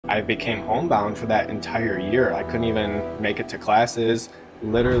I became homebound for that entire year. I couldn't even make it to classes.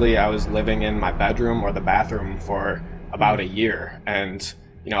 Literally, I was living in my bedroom or the bathroom for about a Mm. year. And,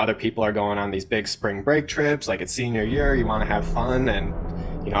 other people are going on these big spring break trips, like it's senior year, you want to have fun. And,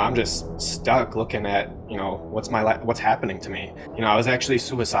 I'm just stuck looking at, what's happening to me. I was actually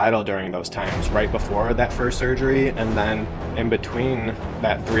suicidal during those times, right before that first surgery. And then in between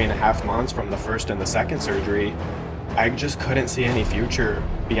that 3.5 months from the first and the second surgery, I just couldn't see any future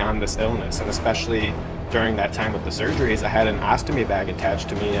beyond this illness. And especially during that time with the surgeries, I had an ostomy bag attached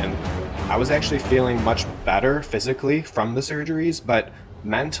to me, and I was actually feeling much better physically from the surgeries, but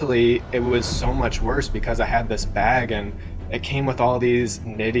mentally it was so much worse because I had this bag and it came with all these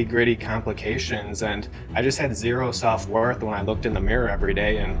nitty gritty complications. And I just had zero self worth when I looked in the mirror every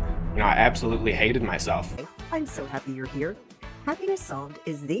day. And, I absolutely hated myself. I'm so happy you're here. Happiness Solved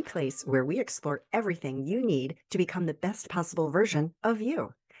is the place where we explore everything you need to become the best possible version of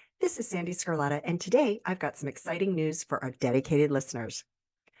you. This is Sandee Sgarlata, and today I've got some exciting news for our dedicated listeners.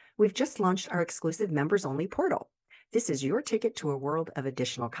 We've just launched our exclusive members-only portal. This is your ticket to a world of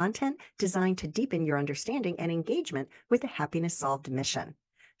additional content designed to deepen your understanding and engagement with the Happiness Solved mission.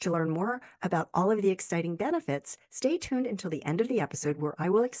 To learn more about all of the exciting benefits, stay tuned until the end of the episode where I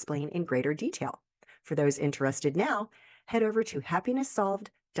will explain in greater detail. For those interested now, head over to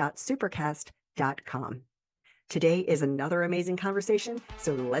happinesssolved.supercast.com. Today is another amazing conversation,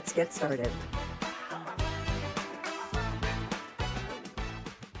 so let's get started.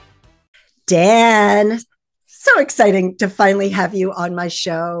 Dan, so exciting to finally have you on my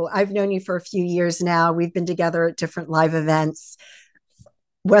show. I've known you for a few years now. We've been together at different live events,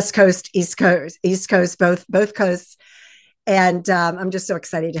 West Coast, East Coast, both coasts. And I'm just so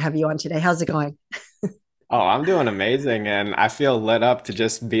excited to have you on today. How's it going? Oh, I'm doing amazing, and I feel lit up to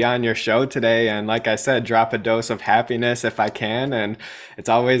just be on your show today. And like I said, drop a dose of happiness if I can. And it's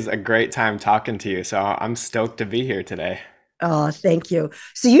always a great time talking to you. So I'm stoked to be here today. Oh, thank you.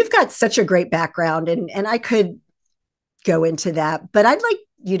 So you've got such a great background, and I could go into that, but I'd like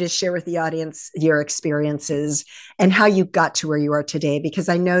you to share with the audience your experiences and how you got to where you are today, because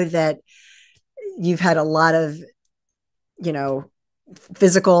I know that you've had a lot of, you know,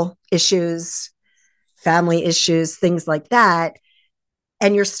 physical issues, family issues, things like that.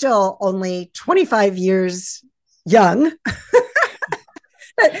 And you're still only 25 years young.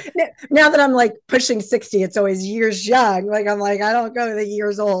 Now that I'm like pushing 60, it's always years young. Like I'm like, I don't go to the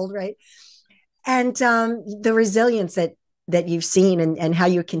years old, right? And the resilience that you've seen and how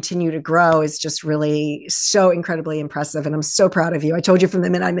you continue to grow is just really so incredibly impressive. And I'm so proud of you. I told you from the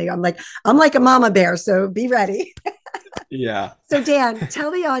minute I met you, I'm like a mama bear. So be ready. Yeah. So Dan,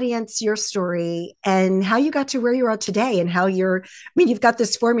 tell the audience your story and how you got to where you are today and how you're, I mean, you've got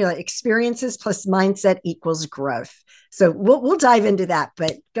this formula, experiences plus mindset equals growth. So we'll dive into that,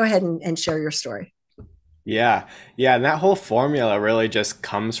 but go ahead and share your story. Yeah. Yeah. And that whole formula really just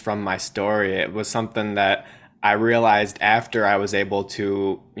comes from my story. It was something that I realized after I was able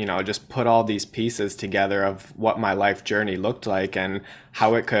to, just put all these pieces together of what my life journey looked like and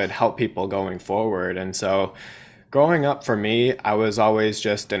how it could help people going forward. And so, growing up for me, I was always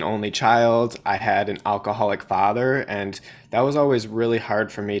just an only child. I had an alcoholic father, and that was always really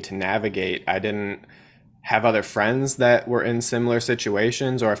hard for me to navigate. I didn't have other friends that were in similar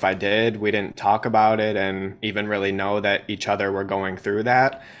situations, or if I did, we didn't talk about it and even really know that each other were going through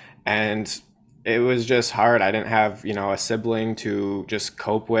that. And it was just hard. I didn't have, a sibling to just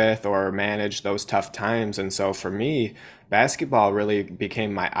cope with or manage those tough times. And so for me, basketball really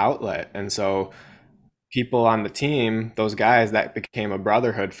became my outlet. And so people on the team, those guys, that became a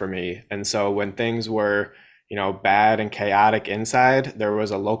brotherhood for me. And so when things were, bad and chaotic inside, there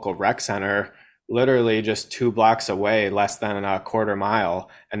was a local rec center literally just 2 blocks away, less than a quarter mile.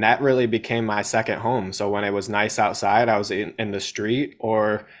 And that really became my second home. So when it was nice outside, I was in the street,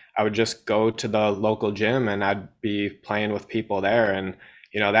 or I would just go to the local gym and I'd be playing with people there. And,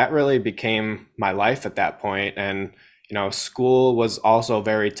 that really became my life at that point. And, school was also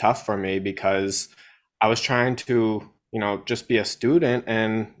very tough for me because I was trying to, just be a student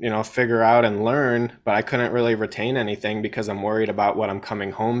and, figure out and learn, but I couldn't really retain anything because I'm worried about what I'm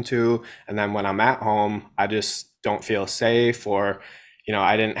coming home to. And then when I'm at home, I just don't feel safe, or,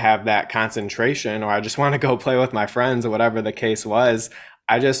 I didn't have that concentration, or I just want to go play with my friends, or whatever the case was.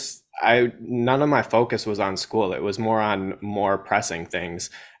 None of my focus was on school. It was more on more pressing things.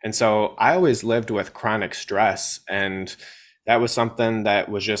 And so I always lived with chronic stress, and that was something that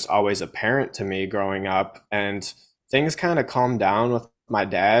was just always apparent to me growing up. And things kind of calmed down with my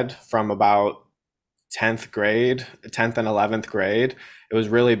dad from about 10th grade, 10th and 11th grade. It was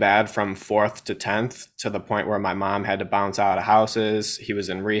really bad from fourth to 10th, to the point where my mom had to bounce out of houses. He was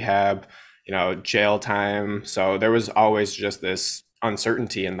in rehab, jail time. So there was always just this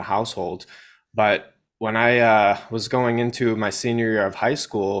uncertainty in the household. But when I was going into my senior year of high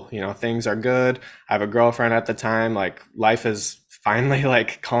school, things are good. I have a girlfriend at the time. Like, life is finally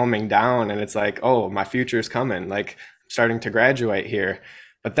like calming down, and it's like, oh, my future's coming. Like, I'm starting to graduate here.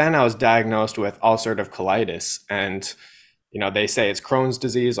 But then I was diagnosed with ulcerative colitis, and they say it's Crohn's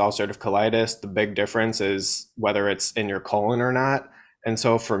disease, ulcerative colitis. The big difference is whether it's in your colon or not. And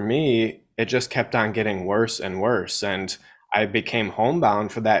so for me, it just kept on getting worse and worse. And I became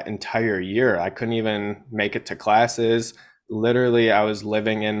homebound for that entire year. I couldn't even make it to classes. Literally, I was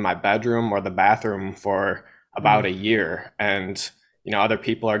living in my bedroom or the bathroom for about Mm. a year. And, other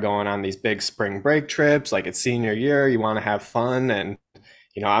people are going on these big spring break trips, like it's senior year, you want to have fun. And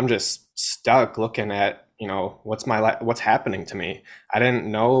I'm just stuck looking at, what's happening to me. I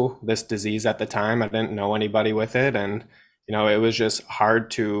didn't know this disease at the time. I didn't know anybody with it. And, it was just hard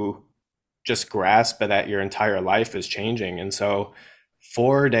to just grasp that your entire life is changing. And so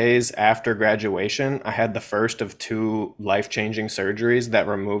 4 days after graduation, I had the first of two life-changing surgeries that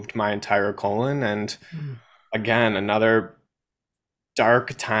removed my entire colon. And Mm. again, another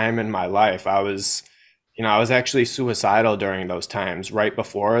dark time in my life. I was actually suicidal during those times, right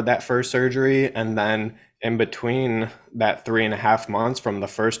before that first surgery. And then in between that 3.5 months from the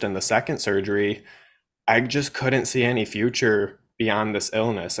first and the second surgery, I just couldn't see any future beyond this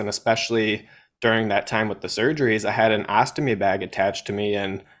illness. And especially during that time with the surgeries, I had an ostomy bag attached to me,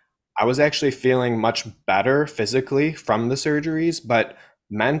 and I was actually feeling much better physically from the surgeries, but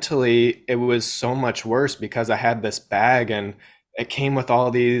mentally it was so much worse because I had this bag, and it came with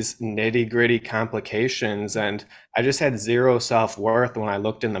all these nitty gritty complications. And I just had zero self worth when I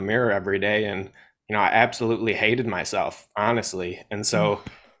looked in the mirror every day. And, I absolutely hated myself, honestly. And Mm. so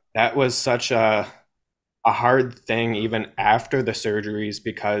that was such a hard thing even after the surgeries,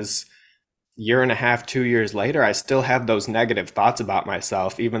 because year and a half, 2 years later, I still have those negative thoughts about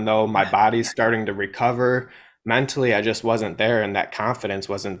myself, even though my Yeah. body's starting to recover. Mentally, I just wasn't there, and that confidence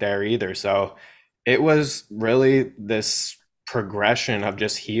wasn't there either. So it was really this progression of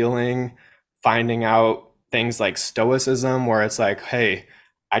just healing, finding out things like stoicism, where it's like, hey,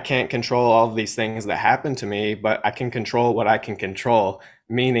 I can't control all of these things that happen to me, but I can control what I can control,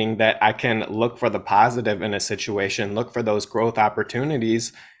 meaning that I can look for the positive in a situation, look for those growth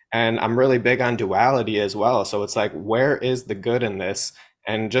opportunities. And I'm really big on duality as well. So it's like, where is the good in this?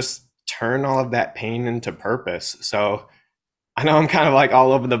 And just turn all of that pain into purpose. So I know I'm kind of like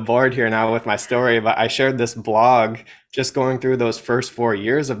all over the board here now with my story, but I shared this blog just going through those first 4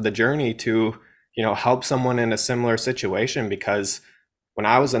 years of the journey to, help someone in a similar situation. Because when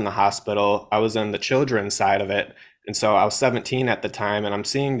I was in the hospital, I was in the children's side of it. And so I was 17 at the time, and I'm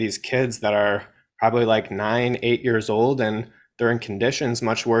seeing these kids that are probably like 9, 8 years old, and they're in conditions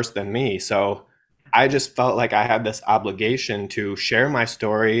much worse than me. So I just felt like I had this obligation to share my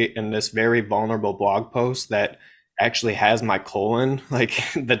story in this very vulnerable blog post that actually has my colon. Like,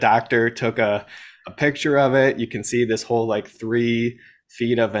 the doctor took a picture of it. You can see this whole like 3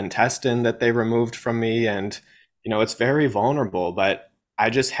 feet of intestine that they removed from me. And, it's very vulnerable, but I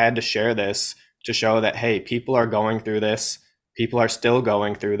just had to share this to show that, hey, people are going through this. People are still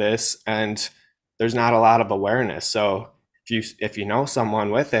going through this, and there's not a lot of awareness. So if you know someone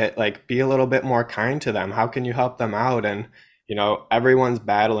with it, like, be a little bit more kind to them. How can you help them out? And everyone's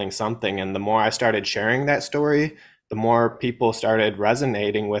battling something. And the more I started sharing that story, the more people started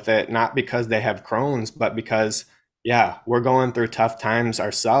resonating with it, not because they have Crohn's, but because, yeah, we're going through tough times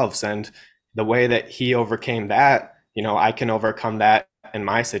ourselves. And the way that he overcame that, I can overcome that in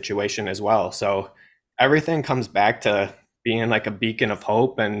my situation as well. So everything comes back to being like a beacon of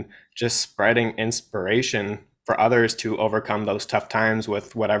hope and just spreading inspiration for others to overcome those tough times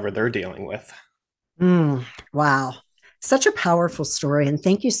with whatever they're dealing with. Mm. Wow. Such a powerful story. And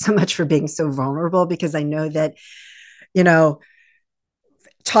thank you so much for being so vulnerable, because I know that, you know,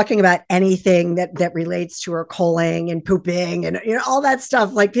 talking about anything that relates to our colon and pooping and all that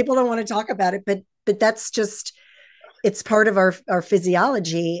stuff, like, people don't want to talk about it, but that's just, it's part of our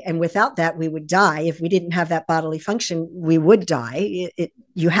physiology, and without that we would die. If we didn't have that bodily function, we would die.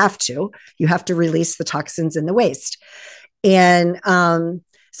 You have to release the toxins and the waste. And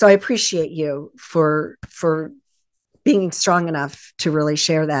so I appreciate you for being strong enough to really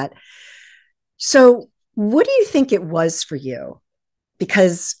share that. So what do you think it was for you?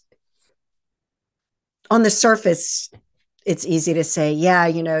 Because on the surface, it's easy to say, yeah,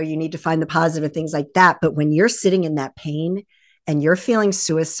 you need to find the positive, things like that. But when you're sitting in that pain and you're feeling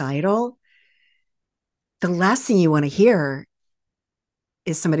suicidal, the last thing you want to hear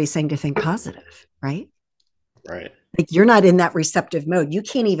is somebody saying to think positive, right? Right. Like you're not in that receptive mode. You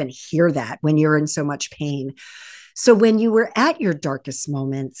can't even hear that when you're in so much pain. So when you were at your darkest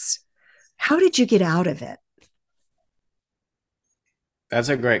moments, how did you get out of it? That's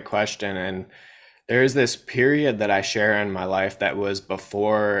a great question. And there's this period that I share in my life that was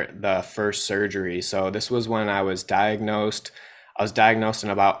before the first surgery. So this was when I was diagnosed. I was diagnosed in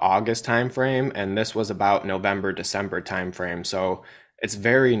about August timeframe, and this was about November, December timeframe. So it's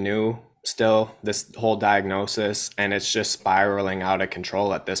very new still, this whole diagnosis, and it's just spiraling out of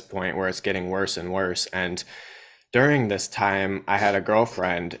control at this point where it's getting worse and worse. And during this time, I had a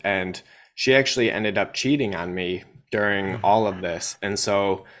girlfriend, and she actually ended up cheating on me during all of this. And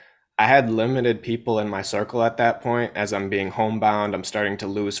so I had limited people in my circle at that point. As I'm being homebound, I'm starting to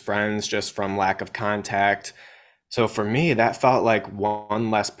lose friends just from lack of contact. So for me, that felt like one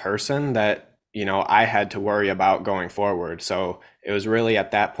less person that, I had to worry about going forward. So it was really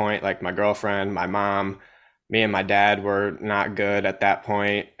at that point, like my girlfriend, my mom, me and my dad were not good at that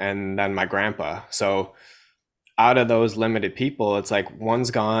point, and then my grandpa. So out of those limited people, it's like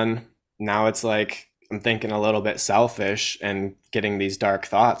one's gone. Now it's like I'm thinking a little bit selfish and getting these dark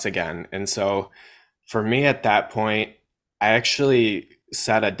thoughts again. And so for me at that point, I actually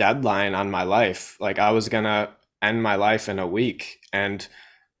set a deadline on my life. Like I was gonna end my life in a week. And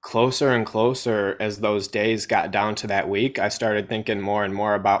closer and closer as those days got down to that week, I started thinking more and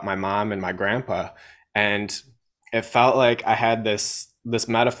more about my mom and my grandpa. And it felt like I had this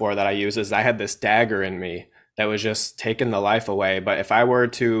metaphor that I use is I had this dagger in me that was just taking the life away. But if I were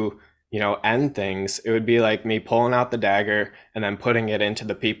to, end things, it would be like me pulling out the dagger and then putting it into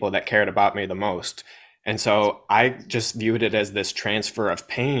the people that cared about me the most. And so I just viewed it as this transfer of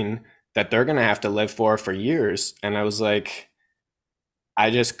pain that they're going to have to live for years. And I was like, I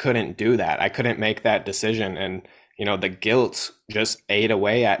just couldn't do that. I couldn't make that decision. And, the guilt just ate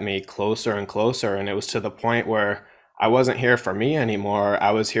away at me closer and closer. And it was to the point where I wasn't here for me anymore.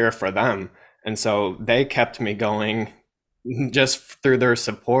 I was here for them. And so they kept me going just through their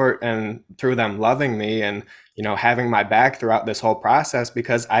support and through them loving me and, having my back throughout this whole process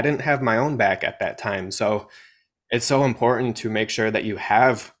because I didn't have my own back at that time. So it's so important to make sure that you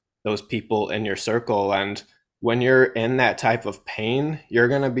have those people in your circle. And when you're in that type of pain, you're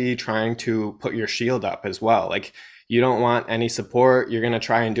going to be trying to put your shield up as well. Like you don't want any support. You're going to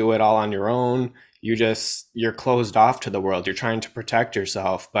try and do it all on your own. You're closed off to the world. You're trying to protect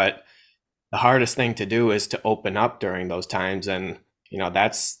yourself. But the hardest thing to do is to open up during those times. And,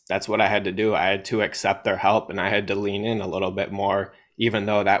 that's what I had to do. I had to accept their help and I had to lean in a little bit more, even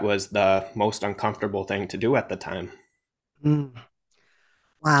though that was the most uncomfortable thing to do at the time. Mm,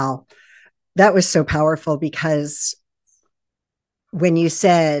 wow. That was so powerful because when you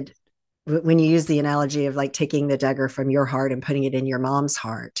said, when you use the analogy of like taking the dagger from your heart and putting it in your mom's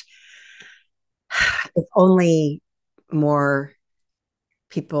heart, if only more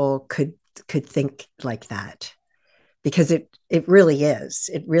people could think like that, because it really is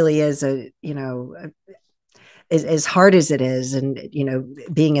a, as hard as it is, and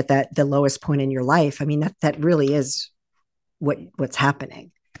being at that the lowest point in your life, I mean that really is what's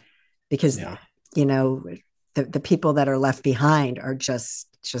happening, because Yeah. you know the people that are left behind are just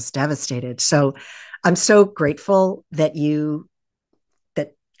devastated. So I'm so grateful that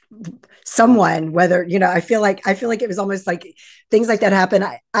that someone, whether I feel like it was almost like things like that happen.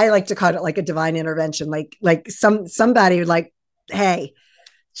 I like to call it like a divine intervention, like somebody like, hey,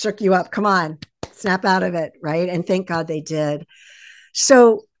 shook you up, come on, snap out of it, right? And thank God they did.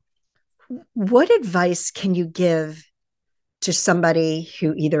 So what advice can you give to somebody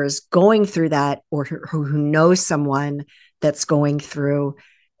who either is going through that, or who knows someone that's going through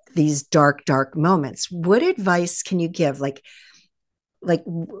these dark moments? What advice can you give? Like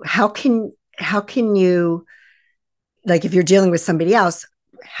how can you, like, if you're dealing with somebody else,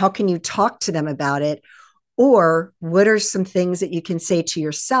 how can you talk to them about it? Or what are some things that you can say to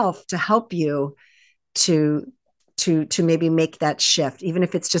yourself to help you to to maybe make that shift, even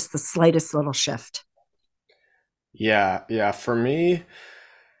if it's just the slightest little shift? Yeah. Yeah. For me,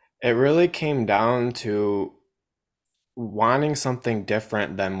 it really came down to wanting something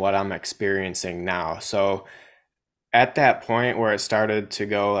different than what I'm experiencing now. So at that point where it started to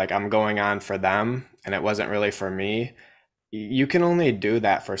go like I'm going on for them and it wasn't really for me, you can only do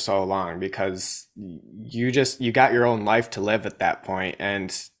that for so long because you got your own life to live at that point. And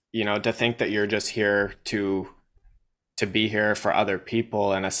to think that you're just here to be here for other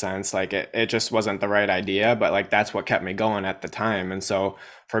people in a sense, like it just wasn't the right idea, but like that's what kept me going at the time. And so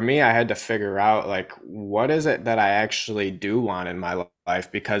for me, I had to figure out like what is it that I actually do want in my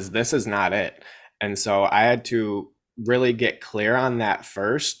life, because this is not it. And so I had to really get clear on that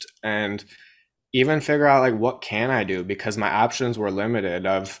first, and even figure out like what can I do, because my options were limited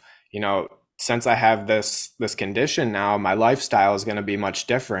of, you know, since I have this condition now, my lifestyle is going to be much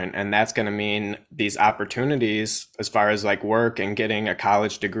different, and that's going to mean these opportunities as far as like work and getting a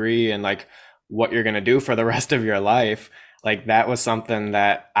college degree and like what you're going to do for the rest of your life. Like that was something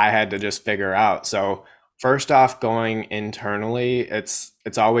that I had to just figure out. So first off, going internally, it's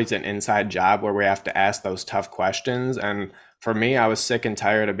always an inside job where we have to ask those tough questions. And for me, I was sick and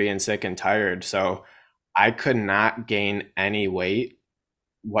tired of being sick and tired. So I could not gain any weight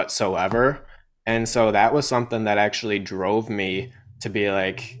whatsoever. And so that was something that actually drove me to be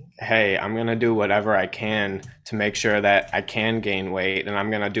like, hey, I'm going to do whatever I can to make sure that I can gain weight. And I'm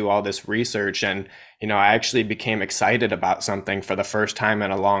going to do all this research. And, I actually became excited about something for the first time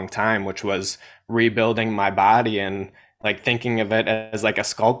in a long time, which was rebuilding my body and like thinking of it as like a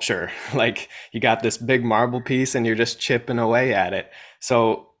sculpture. Like you got this big marble piece and you're just chipping away at it.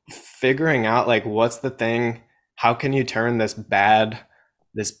 So figuring out like what's the thing, how can you turn this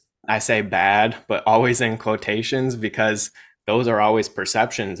I say bad, but always in quotations because those are always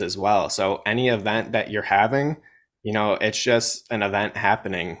perceptions as well. So any event that you're having, it's just an event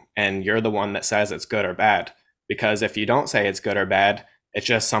happening and you're the one that says it's good or bad. Because if you don't say it's good or bad, it's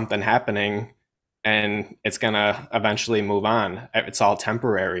just something happening and it's going to eventually move on. It's all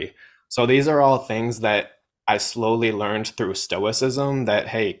temporary. So these are all things that I slowly learned through stoicism that,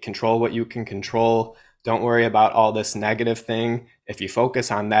 hey, control what you can control. Don't worry about all this negative thing. If you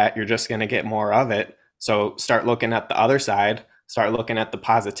focus on that, you're just going to get more of it. So start looking at the other side, start looking at the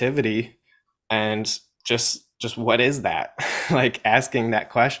positivity, and just what is that? Like asking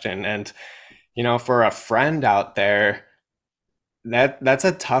that question. And for a friend out there, that's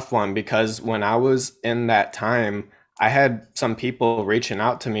a tough one, because when I was in that time, I had some people reaching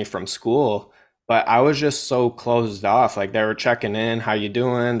out to me from school, but I was just so closed off. Like they were checking in, how you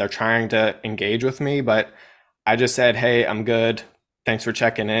doing? They're trying to engage with me, but I just said, "Hey, I'm good. Thanks for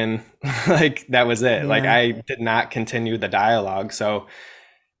checking in." Like that was it. Like Yeah. I did not continue the dialogue. So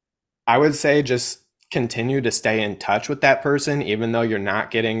I would say just continue to stay in touch with that person, even though you're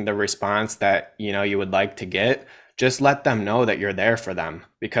not getting the response that, you would like to get. Just let them know that you're there for them,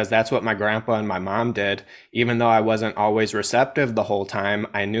 because that's what my grandpa and my mom did. Even though I wasn't always receptive the whole time,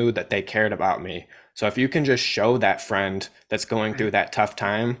 I knew that they cared about me. So if you can just show that friend that's going through Right. that tough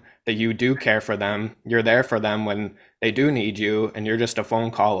time that you do care for them, you're there for them when they do need you, and you're just a phone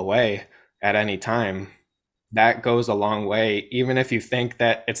call away at any time, that goes a long way, even if you think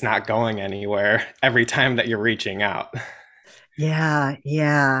that it's not going anywhere every time that you're reaching out. Yeah,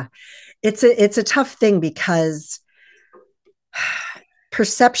 yeah. It's a tough thing because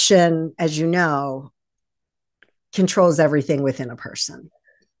perception, as you know, controls everything within a person,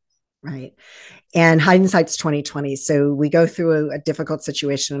 right? And hindsight's 2020. So we go through a difficult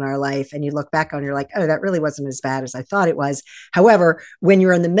situation in our life and you look back on, you're like, oh, that really wasn't as bad as I thought it was. However, when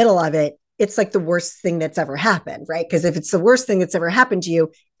you're in the middle of it, it's like the worst thing that's ever happened, right? Because if it's the worst thing that's ever happened to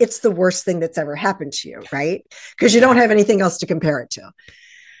you, it's the worst thing that's ever happened to you, right? Because you don't Yeah. have anything else to compare it to,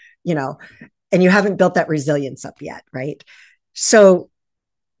 you know, and you haven't built that resilience up yet, right? So,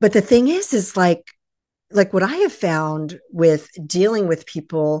 but the thing is like what I have found with dealing with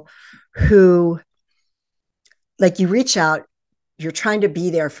people who, like, you reach out, you're trying to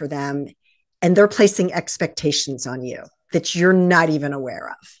be there for them, and they're placing expectations on you that you're not even aware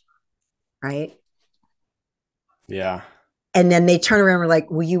of, right? Yeah. And then they turn around and are like,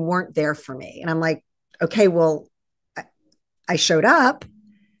 well, you weren't there for me. And I'm like, okay, well, I showed up.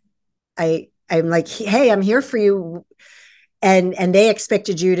 I'm like, hey, I'm here for you. And they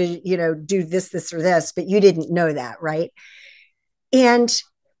expected you to, do this, or this, but you didn't know that, right? And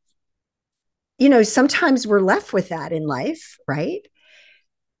sometimes we're left with that in life, right?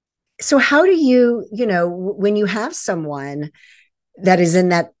 So how do you, when you have someone that is in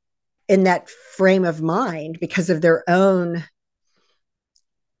that frame of mind because of their own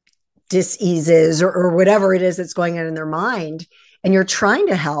diseases, or whatever it is that's going on in their mind, and you're trying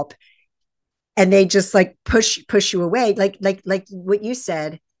to help, and they just like push you away, like what you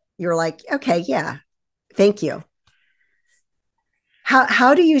said, you're like, okay, yeah, thank you.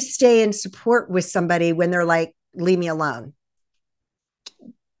 How do you stay in support with somebody when they're like, leave me alone,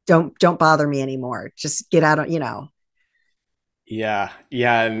 don't bother me anymore, just get out of. Yeah.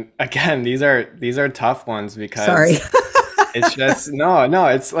 Yeah. And again, these are tough ones, Sorry. because it's just no,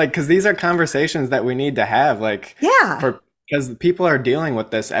 it's like, because these are conversations that we need to have, like, Yeah, for because people are dealing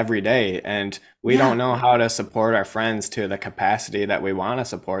with this every day, and we yeah, don't know how to support our friends to the capacity that we want to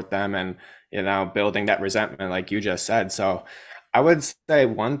support them, and building that resentment like you just said. So I would say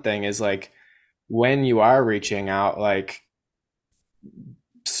one thing is like, when you are reaching out, like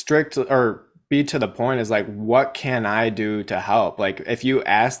strict or be to the point is like, what can I do to help? Like, if you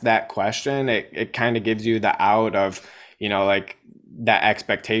ask that question, it kind of gives you the out of, like that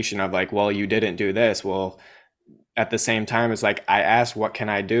expectation of like, well, you didn't do this. Well, at the same time, it's like I asked, what can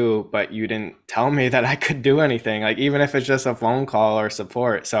I do? But you didn't tell me that I could do anything, like even if it's just a phone call or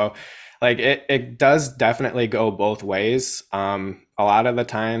support. So like it does definitely go both ways. A lot of the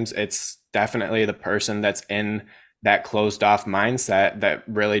times it's definitely the person that's in that closed off mindset that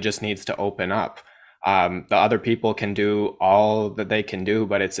really just needs to open up. The other people can do all that they can do,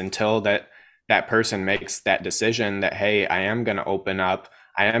 but it's until that person makes that decision that, hey, I am going to open up,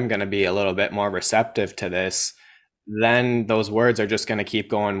 I am going to be a little bit more receptive to this, then those words are just going to keep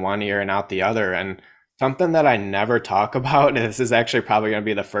going one ear and out the other. And something that I never talk about, and this is actually probably going to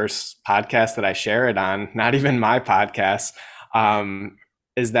be the first podcast that I share it on, not even my podcast,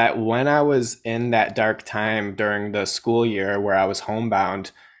 is that when I was in that dark time during the school year where I was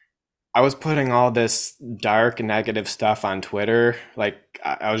homebound, I was putting all this dark negative stuff on Twitter. Like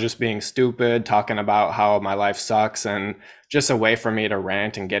I was just being stupid, talking about how my life sucks, and just a way for me to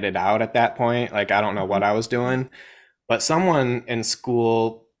rant and get it out at that point. Like I don't know what I was doing. But someone in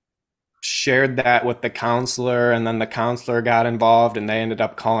school shared that with the counselor, and then the counselor got involved and they ended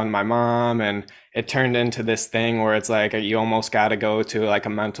up calling my mom, and it turned into this thing where it's like you almost got to go to like a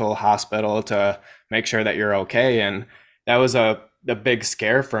mental hospital to make sure that you're okay. And that was a big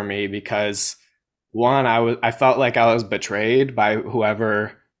scare for me because one, I felt like I was betrayed by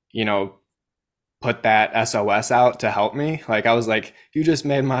whoever, you know, put that SOS out to help me. Like I was like, you just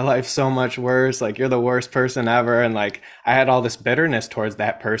made my life so much worse. Like you're the worst person ever. And like I had all this bitterness towards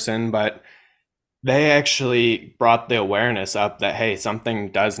that person, but they actually brought the awareness up that, hey,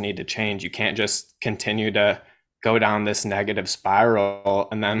 something does need to change. You can't just continue to go down this negative spiral.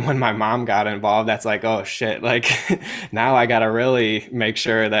 And then when my mom got involved, that's like, oh shit, like now I got to really make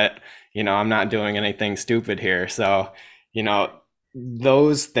sure that, I'm not doing anything stupid here. So, you know,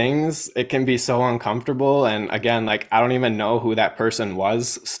 those things, it can be so uncomfortable. And again, like I don't even know who that person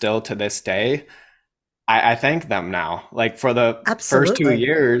was still to this day. I thank them now. Like for the first two Absolutely.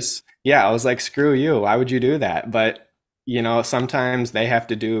 years, yeah, I was like, screw you. Why would you do that? But, sometimes they have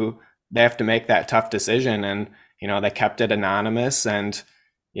to make that tough decision. And, they kept it anonymous. And,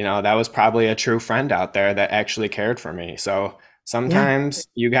 that was probably a true friend out there that actually cared for me. So Yeah. sometimes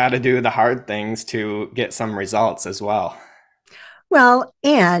you got to do the hard things to get some results as well. Well,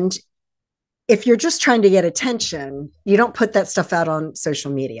 and if you're just trying to get attention, you don't put that stuff out on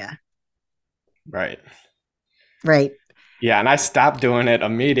social media, Right. right? Yeah. And I stopped doing it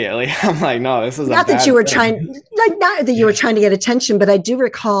immediately. I'm like, no, this is a Not that you bad were trying, thing. like, not that you were trying to get attention, but I do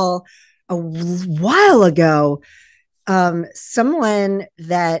recall a while ago, someone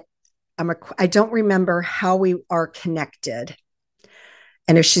that I don't remember how we are connected.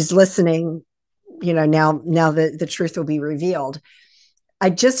 And if she's listening, now the truth will be revealed. I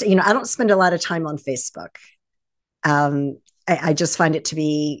don't spend a lot of time on Facebook. I just find it to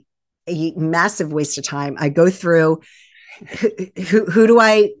be a massive waste of time. I go through who do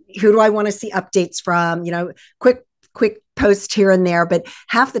I want to see updates from, quick post here and there, but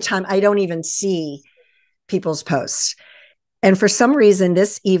half the time I don't even see people's posts. And for some reason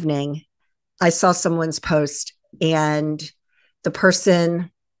this evening I saw someone's post, and the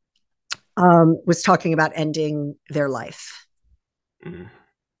person was talking about ending their life, Mm.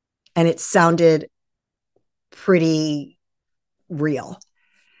 and it sounded pretty real.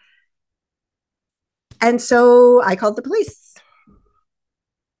 And so I called the police,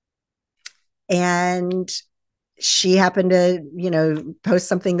 and she happened to, post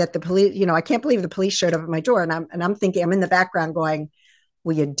something that the police, I can't believe the police showed up at my door. And I'm thinking, I'm in the background going,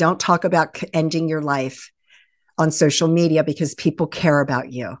 well, you don't talk about ending your life on social media because people care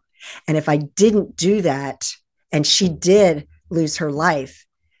about you. And if I didn't do that and she did lose her life,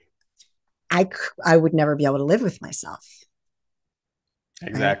 I would never be able to live with myself. Right.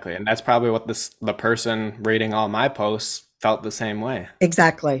 Exactly. And that's probably what the person reading all my posts felt the same way.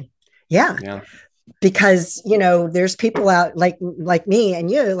 Exactly. Yeah. Yeah. Because, there's people out like me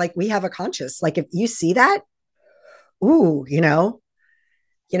and you, like we have a conscience. Like if you see that, ooh,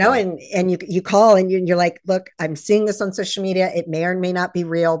 Right. and you call and you're like, look, I'm seeing this on social media. It may or may not be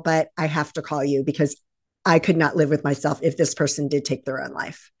real, but I have to call you because I could not live with myself if this person did take their own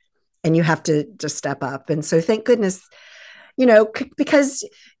life. And you have to just step up. And so thank goodness, because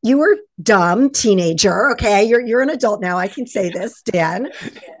you were dumb teenager. Okay. You're an adult now. I can say this, Dan,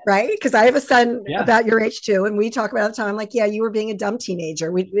 right? Because I have a son Yeah. about your age too. And we talk about it all the time. I'm like, yeah, you were being a dumb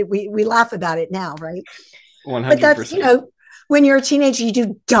teenager. We laugh about it now. Right. But that's, 100%. when you're a teenager, you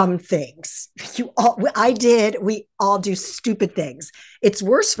do dumb things. I did. We all do stupid things. It's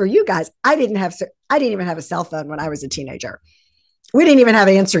worse for you guys. I didn't even have a cell phone when I was a teenager. We didn't even have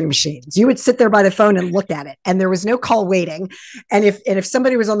answering machines. You would sit there by the phone and look at it, and there was no call waiting. And if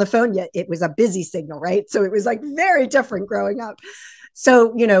somebody was on the phone, yet it was a busy signal, right? So it was like very different growing up.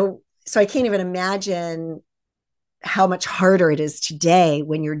 So so I can't even imagine how much harder it is today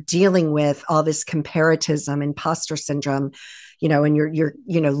when you're dealing with all this comparatism, imposter syndrome, and you're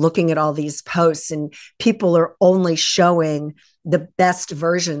looking at all these posts and people are only showing the best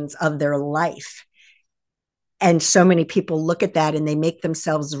versions of their life. And so many people look at that and they make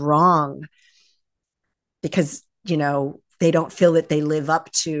themselves wrong because, they don't feel that they live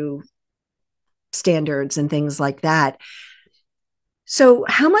up to standards and things like that. So,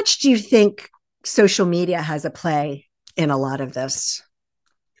 how much do you think social media has a play in a lot of this?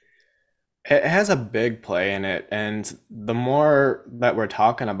 It has a big play in it, and the more that we're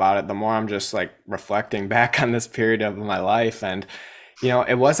talking about it, the more I'm just like reflecting back on this period of my life. And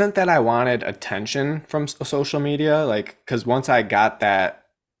it wasn't that I wanted attention from social media, like, because once I got that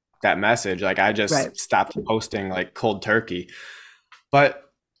message, like I Right. just stopped posting like cold turkey. But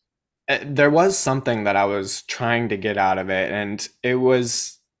there was something that I was trying to get out of it, and it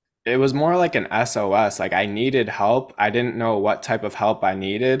was more like an SOS. Like I needed help. I didn't know what type of help I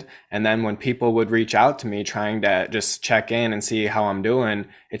needed. And then when people would reach out to me trying to just check in and see how I'm doing,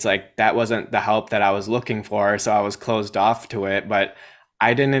 it's like that wasn't the help that I was looking for. So I was closed off to it. But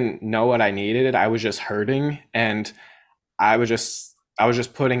I didn't know what I needed. I was just hurting, and I was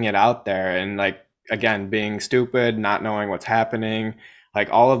just putting it out there, and like again being stupid, not knowing what's happening, like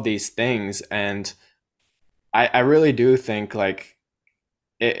all of these things. And I really do think like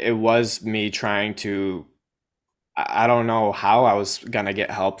it was me trying to, I don't know how I was gonna get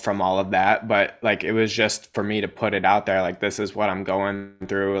help from all of that, but like it was just for me to put it out there, like this is what I'm going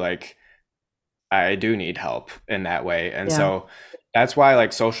through, like I do need help in that way. And Yeah. so that's why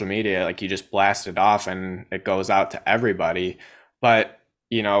like social media, like you just blast it off and it goes out to everybody. But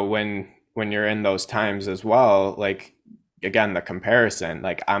when you're in those times as well, like again, the comparison,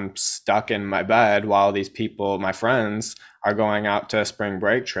 like I'm stuck in my bed while these people, my friends, are going out to spring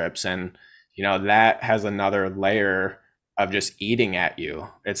break trips. And that has another layer of just eating at you.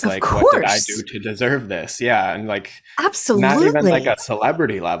 It's Of like, what did I do course. to deserve this? Yeah. And like not even like a Absolutely.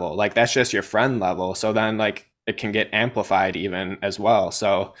 celebrity level, like that's just your friend level, so then like it can get amplified even as well.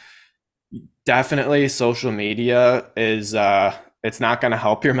 So definitely social media is it's not going to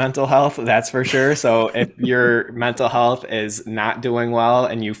help your mental health, that's for sure. So if your mental health is not doing well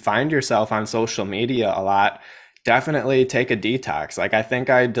and you find yourself on social media a lot, definitely take a detox. Like I think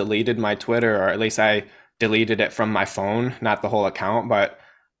I deleted my Twitter, or at least I deleted it from my phone, not the whole account, but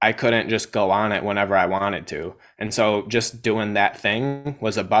I couldn't just go on it whenever I wanted to. And so just doing that thing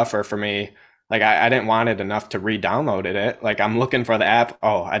was a buffer for me. Like I didn't want it enough to re-downloaded it. Like I'm looking for the app.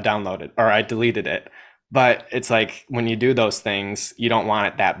 Oh, I downloaded or I deleted it. But it's like when you do those things, you don't want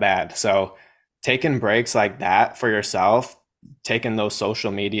it that bad. So taking breaks like that for yourself, taking those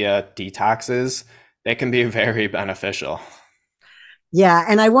social media detoxes, they can be very beneficial. Yeah.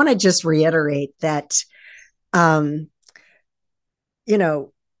 And I want to just reiterate that, um, you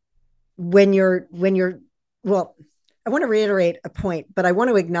know, when you're, well, I want to reiterate a point, but I want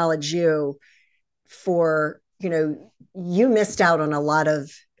to acknowledge you for, you missed out on a lot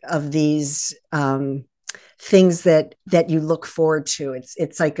of these things that you look forward to.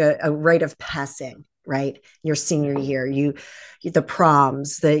 It's like a rite of passing, right? Your senior year, the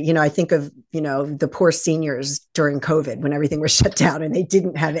proms, I think of, the poor seniors during COVID when everything was shut down and they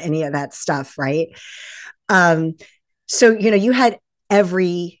didn't have any of that stuff, right? Um, so, you had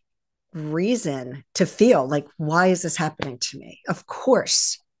every reason to feel like, why is this happening to me? Of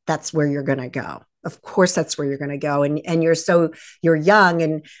course, that's where you're going to go. Of course, that's where you're going to go. And you're young.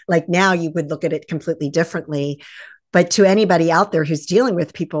 And like now you would look at it completely differently. But to anybody out there who's dealing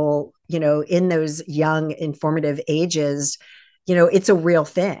with people, in those young, informative ages, it's a real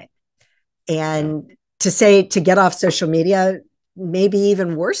thing. Yeah. And to get off social media, maybe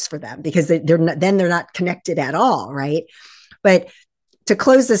even worse for them because they're not connected at all, right? But to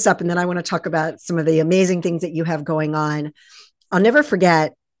close this up, and then I want to talk about some of the amazing things that you have going on. I'll never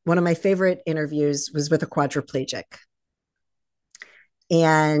forget one of my favorite interviews was with a quadriplegic.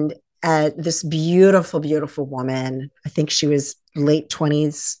 And this beautiful, beautiful woman, I think she was late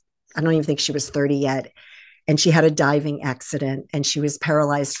 20s. I don't even think she was 30 yet. And she had a diving accident and she was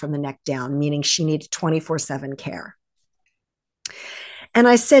paralyzed from the neck down, meaning she needed 24/7 care. And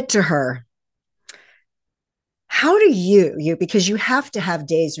I said to her, how do because you have to have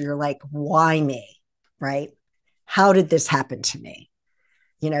days where you're like, why me? Right? how did this happen to me?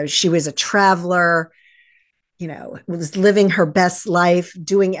 She was a traveler, was living her best life,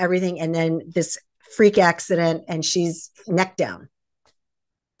 doing everything. And then this freak accident, and she's neck down,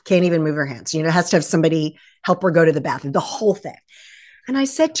 can't even move her hands, has to have somebody help her go to the bathroom, the whole thing. And I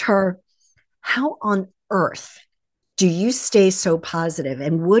said to her, how on earth do you stay so positive?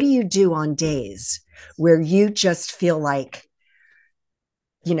 And what do you do on days where you just feel like,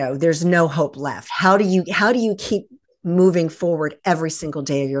 there's no hope left? How do you keep moving forward every single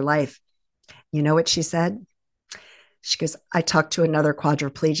day of your life? You know what she said? She goes, I talked to another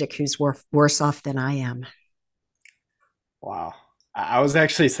quadriplegic who's worse off than I am. Wow. I was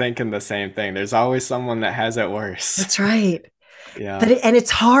actually thinking the same thing. There's always someone that has it worse. That's right. Yeah. And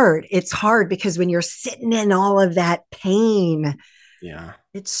it's hard. It's hard because when you're sitting in all of that pain, Yeah.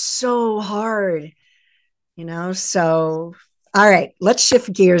 it's so hard, So, all right, let's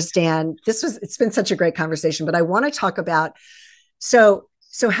shift gears, Dan. It's been such a great conversation, but I want to talk about, so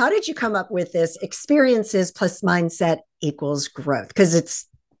how did you come up with this experiences plus mindset equals growth? Because it's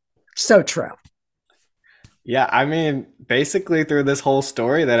so true. Yeah, I mean, basically through this whole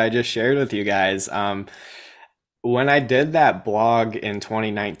story that I just shared with you guys, when I did that blog in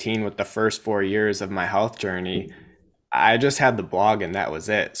 2019 with the first 4 years of my health journey, I just had the blog and that was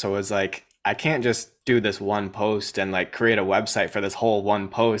it. So it was like, I can't just do this one post and like create a website for this whole one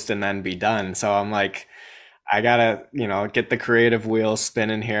post and then be done. So I'm like, I gotta, get the creative wheels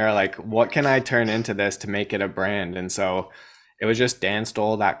spinning here. Like, what can I turn into this to make it a brand? And so it was just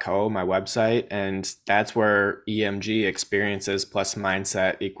danstowell.co, my website, and that's where EMG experiences plus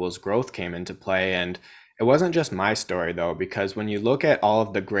mindset equals growth came into play. And it wasn't just my story though, because when you look at all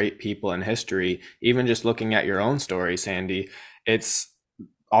of the great people in history, even just looking at your own story, Sandee, it's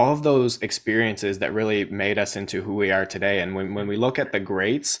all of those experiences that really made us into who we are today. And when we look at the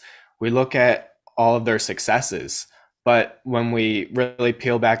greats, we look at all of their successes. But when we really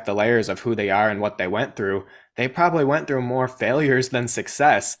peel back the layers of who they are and what they went through, they probably went through more failures than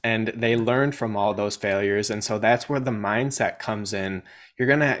success. And they learned from all those failures. And so that's where the mindset comes in. You're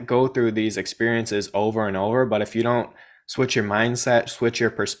going to go through these experiences over and over. But if you don't switch your mindset, switch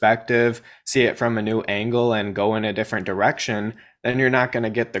your perspective, see it from a new angle, and go in a different direction, then you're not going to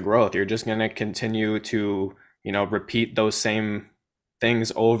get the growth. You're just going to continue to, repeat those same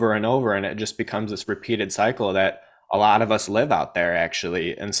things over and over. And it just becomes this repeated cycle that a lot of us live out there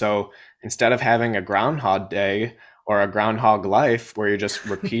actually. And so instead of having a groundhog day or a groundhog life where you're just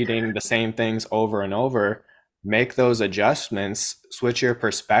repeating the same things over and over, make those adjustments, switch your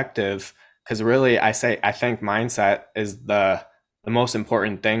perspective. Because really, I think mindset is the most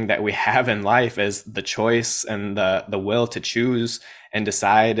important thing that we have in life, is the choice and the will to choose and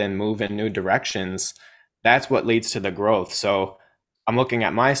decide and move in new directions. That's what leads to the growth. So I'm looking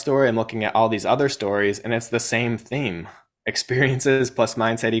at my story, I'm looking at all these other stories, and it's the same theme. Experiences plus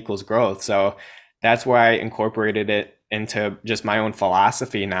mindset equals growth. So that's why I incorporated it into just my own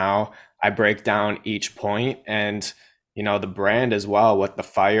philosophy now. I break down each point, and the brand as well, with the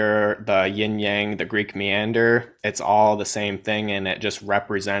fire, the yin yang, the Greek meander, it's all the same thing, and it just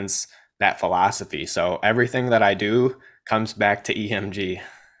represents that philosophy. So everything that I do comes back to EMG.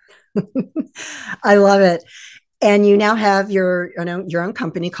 I love it. And you now have your own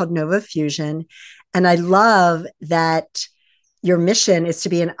company called Nova Fusion. And I love that your mission is to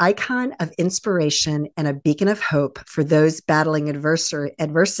be an icon of inspiration and a beacon of hope for those battling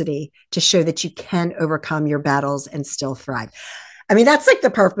adversity, to show that you can overcome your battles and still thrive. I mean, that's like the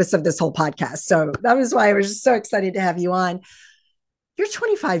purpose of this whole podcast. So that was why I was just so excited to have you on. You're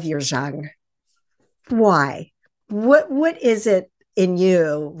 25 years young. Why? What is it in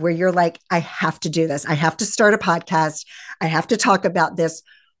you where you're like, I have to do this. I have to start a podcast. I have to talk about this.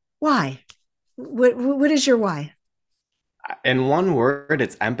 Why? What is your why? In one word,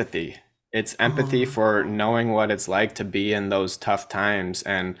 it's empathy. It's empathy Oh, for knowing what it's like to be in those tough times.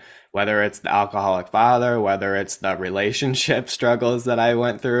 And whether it's the alcoholic father, whether it's the relationship struggles that I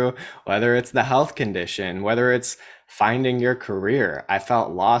went through, whether it's the health condition, whether it's finding your career, I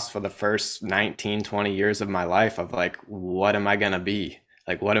felt lost for the first 19, 20 years of my life of like, what am I going to be?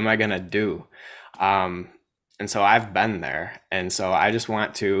 Like, what am I going to do? Um, and so I've been there. And so I just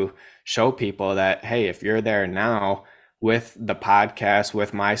want to show people that, hey, if you're there now, with the podcast,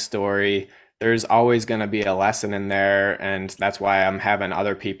 with my story, there's always going to be a lesson in there. And that's why I'm having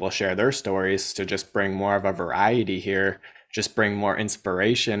other people share their stories, to just bring more of a variety here, just bring more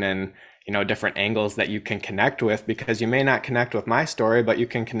inspiration and, different angles that you can connect with, because you may not connect with my story, but you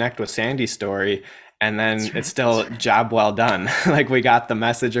can connect with Sandee's story. And then that's it's right. still job well done. Like, we got the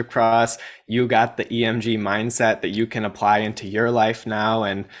message across, you got the EMG mindset that you can apply into your life now.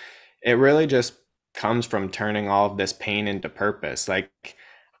 And it really just comes from turning all of this pain into purpose. Like,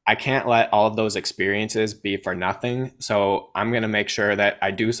 I can't let all of those experiences be for nothing. So I'm going to make sure that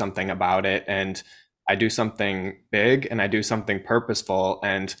I do something about it, and I do something big, and I do something purposeful,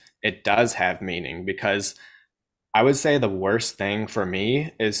 and it does have meaning. Because I would say the worst thing for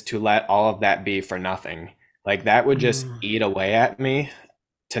me is to let all of that be for nothing. Like, that would just Mm. eat away at me,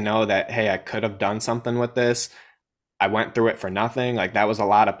 to know that, hey, I could have done something with this. I went through it for nothing. Like, that was a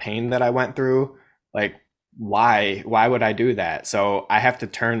lot of pain that I went through. Like, why would I do that? So I have to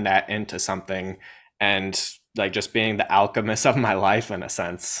turn that into something, and like just being the alchemist of my life in a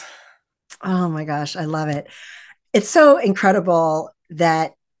sense. Oh my gosh, I love it. It's so incredible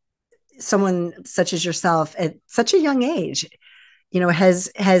that someone such as yourself at such a young age,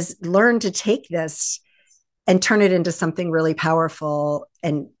 has learned to take this and turn it into something really powerful,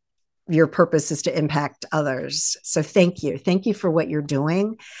 and your purpose is to impact others. So thank you. Thank you for what you're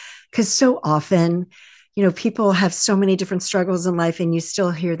doing. Because so often, people have so many different struggles in life, and you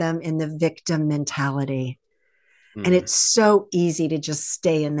still hear them in the victim mentality. And Mm, it's so easy to just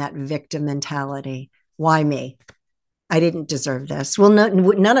stay in that victim mentality. Why me? I didn't deserve this. Well,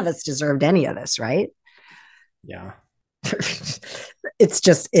 none of us deserved any of this, right? yeah. It's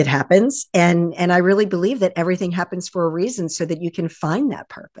just, it happens. And I really believe that everything happens for a reason, so that you can find that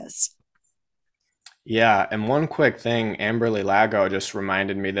purpose. Yeah, and one quick thing, Amberly Lago just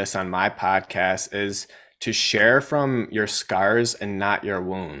reminded me this on my podcast, is to share from your scars and not your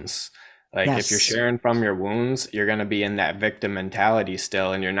wounds. Like, if you're Yes. sharing from your wounds, you're going to be in that victim mentality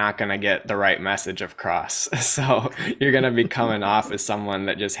still, and you're not going to get the right message across. So you're going to be coming off as someone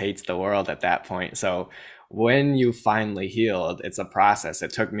that just hates the world at that point. So when you finally healed, it's a process.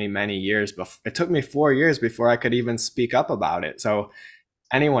 It took me many years, it took me 4 years before I could even speak up about it. So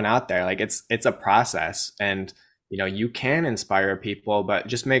anyone out there, like, it's a process, and you can inspire people, but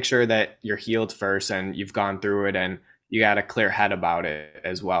just make sure that you're healed first and you've gone through it, and you got a clear head about it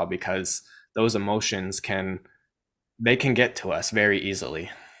as well, because those emotions can get to us very easily.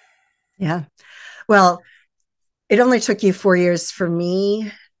 Yeah. Well, it only took you 4 years. For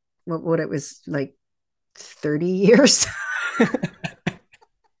me, what it was like 30 years.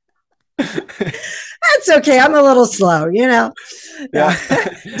 That's okay. I'm a little slow, Yeah. Yeah.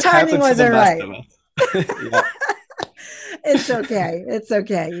 Timing Happens to the wasn't best right. of us. Yeah. It's okay. It's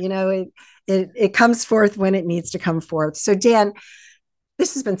okay. It comes forth when it needs to come forth. So Dan,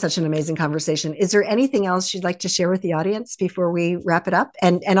 this has been such an amazing conversation. Is there anything else you'd like to share with the audience before we wrap it up?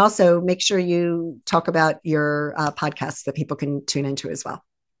 And also make sure you talk about your podcast that people can tune into as well.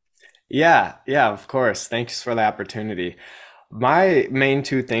 Yeah, of course. Thanks for the opportunity. My main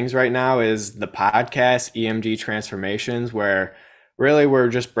two things right now is the podcast EMG Transformations, where really we're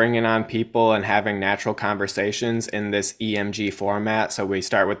just bringing on people and having natural conversations in this EMG format. So we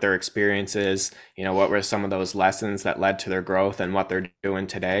start with their experiences, what were some of those lessons that led to their growth and what they're doing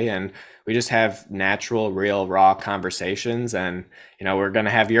today. And we just have natural, real, raw conversations. And, we're going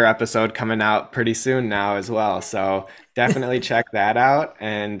to have your episode coming out pretty soon now as well. So definitely check that out.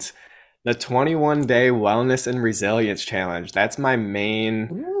 And the 21-day wellness and resilience challenge. That's my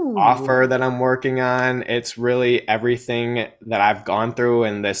main Ooh. offer that I'm working on. It's really everything that I've gone through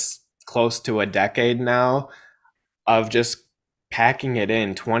in this close to a decade now, of just packing it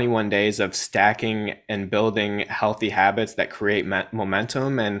in 21 days of stacking and building healthy habits that create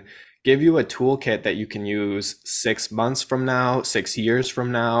momentum, and give you a toolkit that you can use 6 months from now, 6 years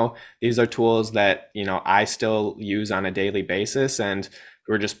from now. These are tools that, I still use on a daily basis, and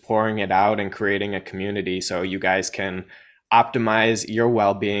we're just pouring it out and creating a community so you guys can optimize your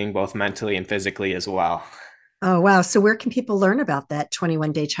well-being both mentally and physically as well. Oh, wow. So where can people learn about that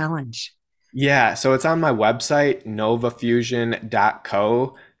 21-day challenge? Yeah, so it's on my website,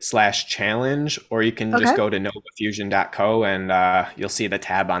 novafusion.co/challenge, or you can just Okay. go to novafusion.co, and you'll see the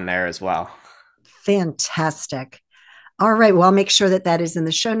tab on there as well. Fantastic. All right. Well, I'll make sure that that is in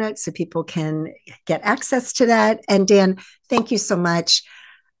the show notes so people can get access to that. And Dan, thank you so much.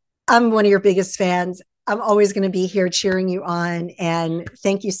 I'm one of your biggest fans. I'm always going to be here cheering you on. And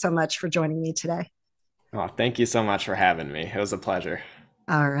thank you so much for joining me today. Oh, thank you so much for having me. It was a pleasure.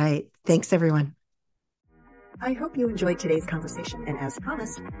 All right. Thanks, everyone. I hope you enjoyed today's conversation, and as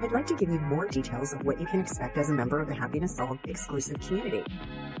promised, I'd like to give you more details of what you can expect as a member of the Happiness Solved exclusive community.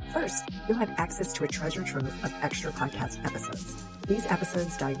 First, you'll have access to a treasure trove of extra podcast episodes. These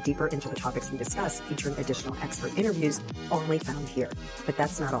episodes dive deeper into the topics we discuss, featuring additional expert interviews only found here. But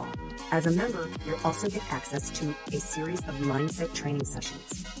that's not all. As a member, you'll also get access to a series of mindset training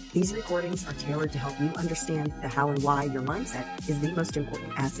sessions. These recordings are tailored to help you understand the how and why your mindset is the most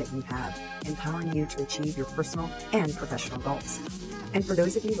important asset you have, empowering you to achieve your personal and professional goals. And for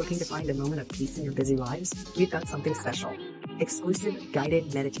those of you looking to find a moment of peace in your busy lives, we've got something special. Exclusive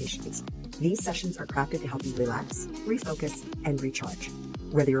guided meditations. These sessions are crafted to help you relax, refocus, and recharge.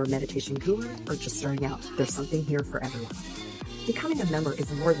 Whether you're a meditation guru or just starting out, there's something here for everyone. Becoming a member is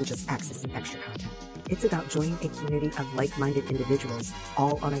more than just accessing extra content. It's about joining a community of like-minded individuals,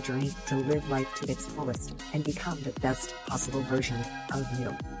 all on a journey to live life to its fullest and become the best possible version of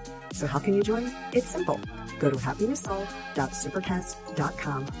you. So how can you join? It's simple. Go to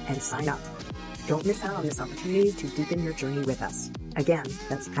happinesssolve.supercast.com and sign up. Don't miss out on this opportunity to deepen your journey with us. Again,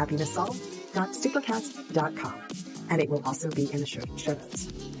 that's happinesssolve.supercast.com, and it will also be in the show notes.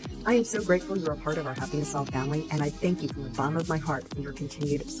 I am so grateful you're a part of our Happiness Solve family, and I thank you from the bottom of my heart for your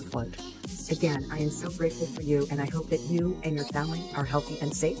continued support. Again, I am so grateful for you, and I hope that you and your family are healthy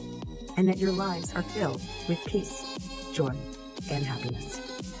and safe, and that your lives are filled with peace, joy, and happiness.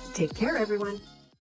 Take care, everyone.